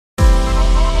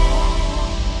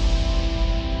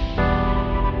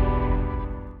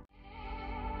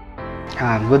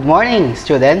Good morning,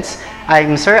 students.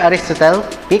 I'm Sir Ariestotel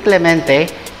P. Clemente,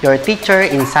 your teacher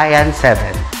in Science 7.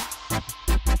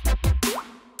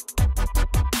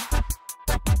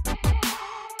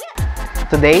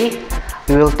 Today,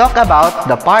 we will talk about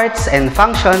the parts and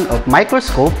function of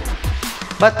microscope.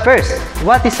 But first,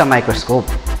 what is a microscope?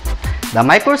 The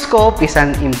microscope is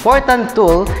an important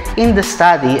tool in the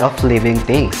study of living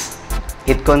things.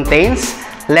 It contains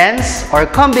lens or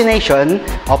combination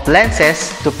of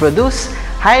lenses to produce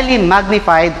highly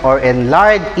magnified or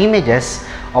enlarged images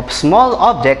of small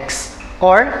objects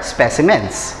or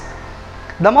specimens.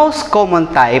 The most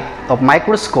common type of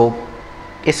microscope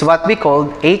is what we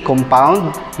call a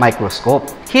compound microscope.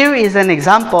 Here is an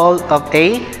example of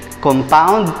a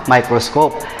compound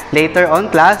microscope. Later on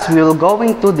class, we will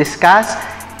going to discuss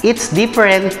its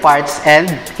different parts and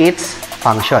its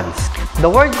functions. The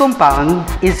word compound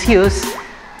is used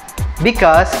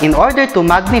because in order to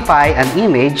magnify an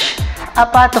image, a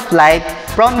path of light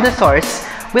from the source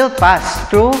will pass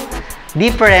through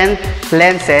different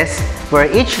lenses where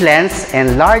each lens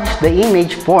enlarges the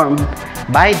image formed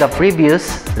by the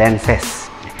previous lenses.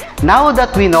 Now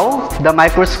that we know the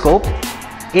microscope,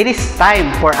 it is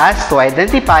time for us to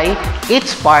identify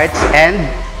its parts and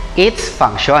its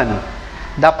function.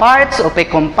 The parts of a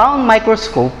compound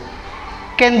microscope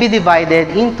can be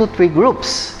divided into three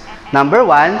groups. Number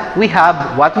one, we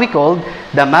have what we call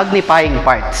the magnifying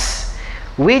parts,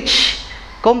 which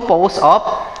compose of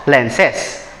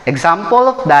lenses. Example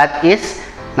of that is,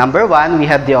 number one, we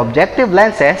have the objective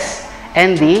lenses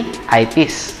and the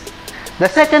eyepiece. The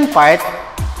second part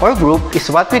or group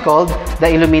is what we call the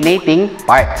illuminating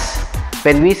parts.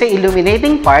 When we say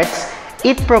illuminating parts,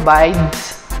 it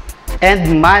provides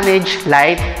and manages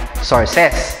light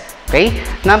sources. Okay?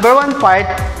 Number one part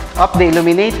of the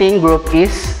illuminating group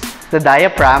is the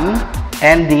diaphragm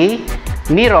and the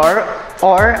mirror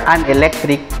or an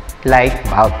electric light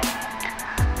bulb.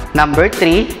 Number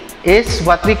three is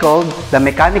what we call the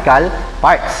mechanical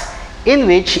parts, in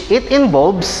which it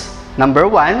involves, number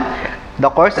one, the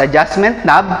coarse adjustment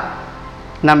knob,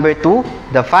 number two,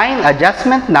 the fine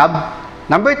adjustment knob,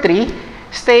 number three,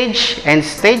 stage and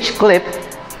stage clip.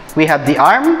 We have the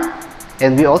arm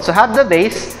and we also have the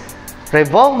base,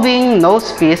 revolving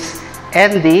nose piece,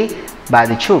 and the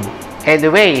body tube.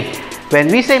 Anyway, when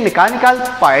we say mechanical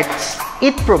parts,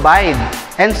 it provides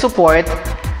and support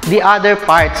the other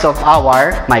parts of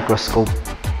our microscope.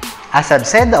 As I've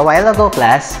said a while ago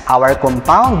class, our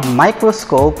compound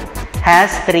microscope has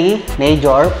three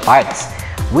major parts,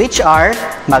 which are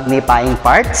magnifying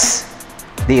parts,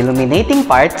 the illuminating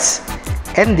parts,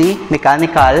 and the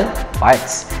mechanical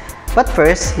parts. But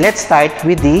first, let's start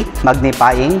with the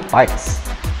magnifying parts.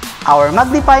 Our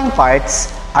magnifying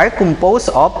parts are composed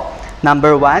of,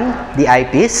 number one, the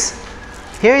eyepiece.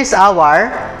 Here is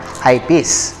our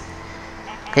eyepiece.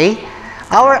 Okay?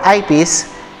 Our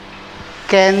eyepiece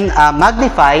can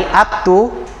magnify up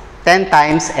to 10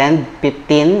 times and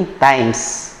 15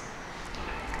 times.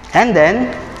 And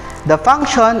then, the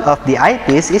function of the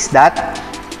eyepiece is that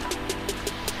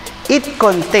it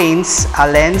contains a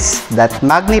lens that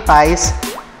magnifies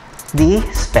the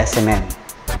specimen.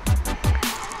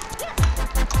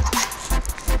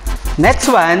 Next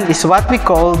one is what we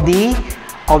call the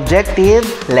objective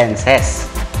lenses.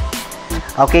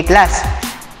 Okay class,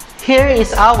 here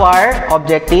is our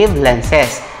objective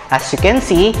lenses. As you can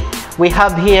see, we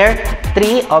have here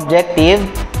three objective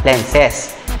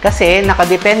lenses. Kasi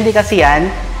nakadepende kasi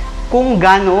yan kung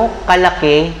gaano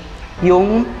kalaki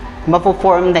yung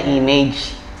mapo-form na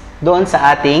image doon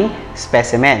sa ating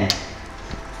specimen.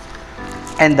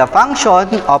 And the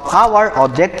function of our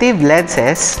objective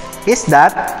lenses is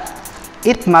that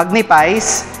it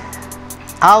magnifies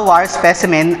our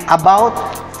specimen about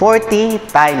 40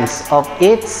 times of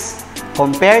its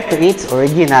compared to its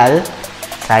original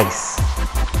size.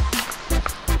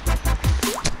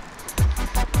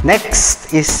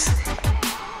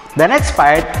 The next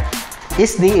part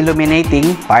is the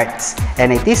illuminating parts,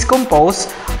 and it is composed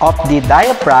of the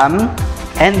diaphragm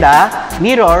and the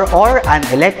mirror or an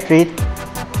electric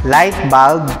light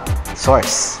bulb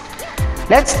source.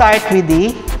 Let's start with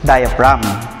the diaphragm.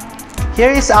 Here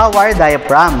is our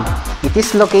diaphragm. It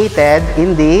is located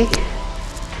in the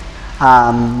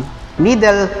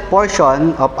middle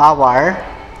portion of our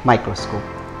microscope.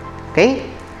 Okay?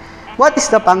 What is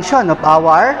the function of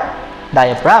our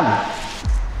diaphragm?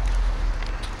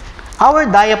 Our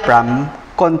diaphragm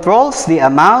controls the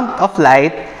amount of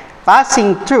light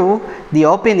passing through the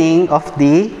opening of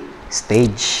the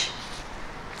stage.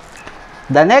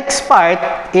 The next part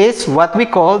is what we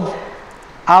call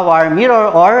our mirror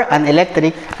or an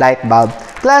electric light bulb.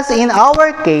 Plus, in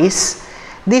our case,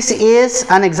 This is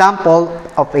an example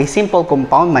of a simple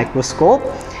compound microscope.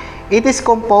 It is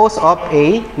composed of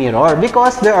a mirror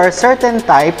because there are certain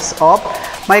types of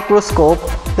microscope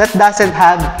that doesn't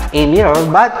have a mirror,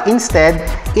 but instead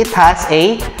it has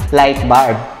a light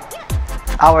bulb.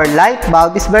 Our light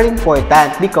bulb is very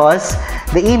important because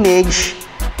the image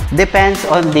depends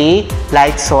on the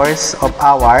light source of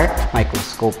our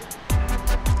microscope.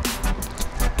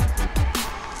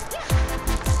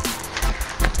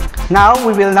 Now,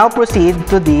 we will now proceed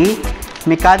to the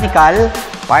mechanical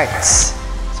parts.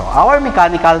 So, our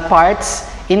mechanical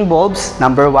parts involves,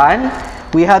 number 1,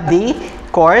 we have the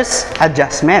coarse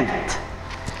adjustment.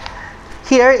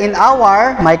 Here in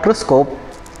our microscope,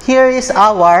 here is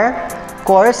our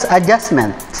coarse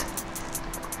adjustment.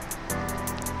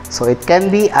 So, it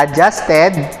can be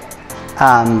adjusted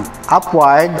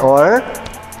upward or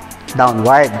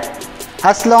downward.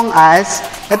 As long as,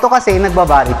 ito kasi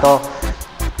nagbabari to.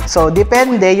 So,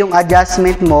 depende yung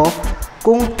adjustment mo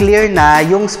kung clear na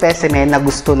yung specimen na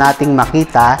gusto nating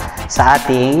makita sa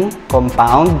ating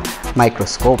compound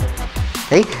microscope.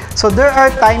 Okay? So, there are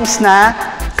times na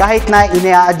kahit na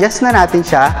ina-adjust na natin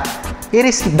siya, the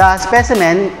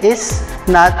specimen is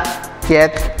not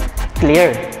yet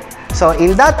clear. So,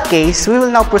 in that case, we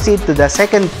will now proceed to the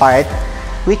second part,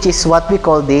 which is what we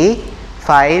call the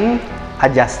fine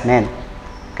adjustment.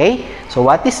 Okay? So,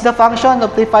 what is the function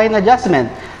of the fine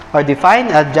adjustment? Or the fine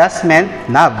adjustment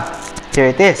knob. Here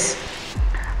it is.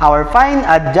 Our fine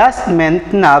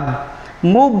adjustment knob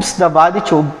moves the body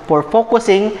tube for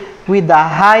focusing with a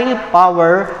high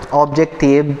power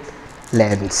objective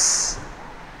lens.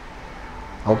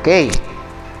 Okay.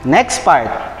 Next part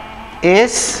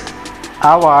is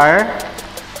our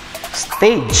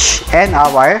stage and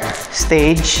our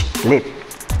stage clip.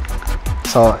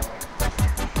 So,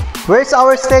 where's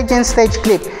our stage and stage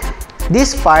clip?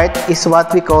 This part is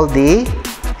what we call the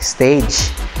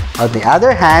stage. On the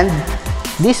other hand,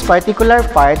 this particular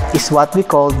part is what we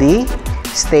call the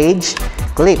stage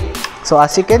clip. So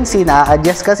as you can see,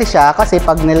 na-adjust kasi siya kasi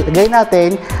pag nilagay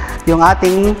natin yung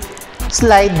ating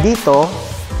slide dito,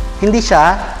 hindi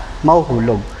siya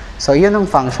mahuhulog. So yun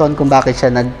ang function kung bakit siya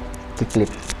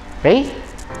nag-clip. Okay?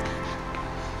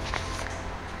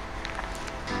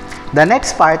 The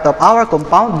next part of our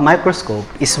compound microscope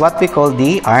is what we call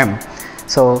the arm.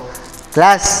 So,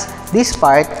 class, this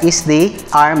part is the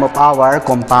arm of our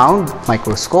compound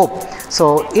microscope.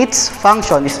 So, its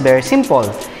function is very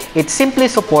simple. It simply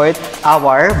supports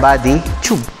our body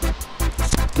tube.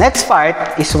 Next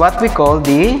part is what we call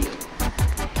the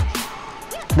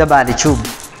body tube.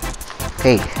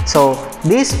 Okay, so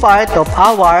this part of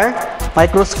our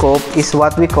microscope is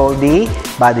what we call the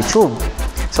body tube.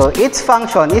 So, its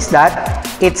function is that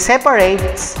it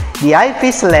separates the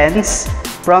eyepiece lens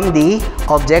from the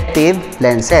objective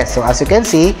lenses. So as you can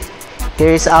see,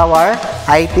 here is our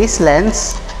eyepiece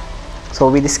lens. So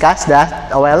we discussed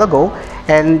that a while ago,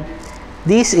 and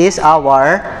this is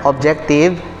our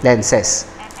objective lenses.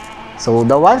 So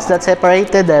the ones that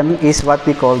separated them is what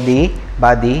we call the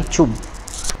body tube.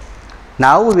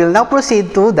 Now we will now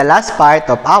proceed to the last part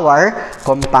of our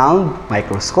compound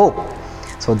microscope.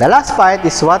 So the last part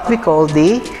is what we call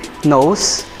the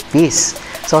nose piece.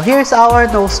 So here's our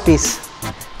nose piece.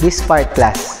 This part,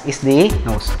 class, is the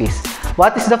nose piece.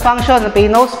 What is the function of a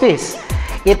nose piece?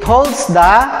 It holds the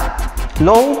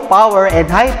low power and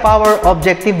high power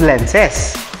objective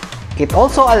lenses. It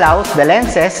also allows the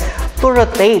lenses to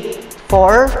rotate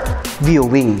for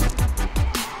viewing.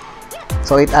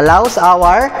 So it allows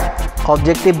our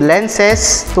objective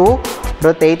lenses to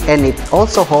rotate, and it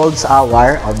also holds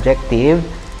our objective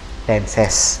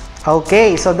lenses.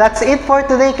 Okay, so that's it for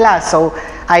today, class. So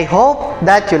I hope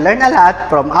that you learn a lot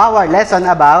from our lesson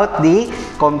about the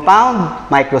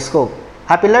compound microscope.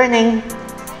 Happy learning!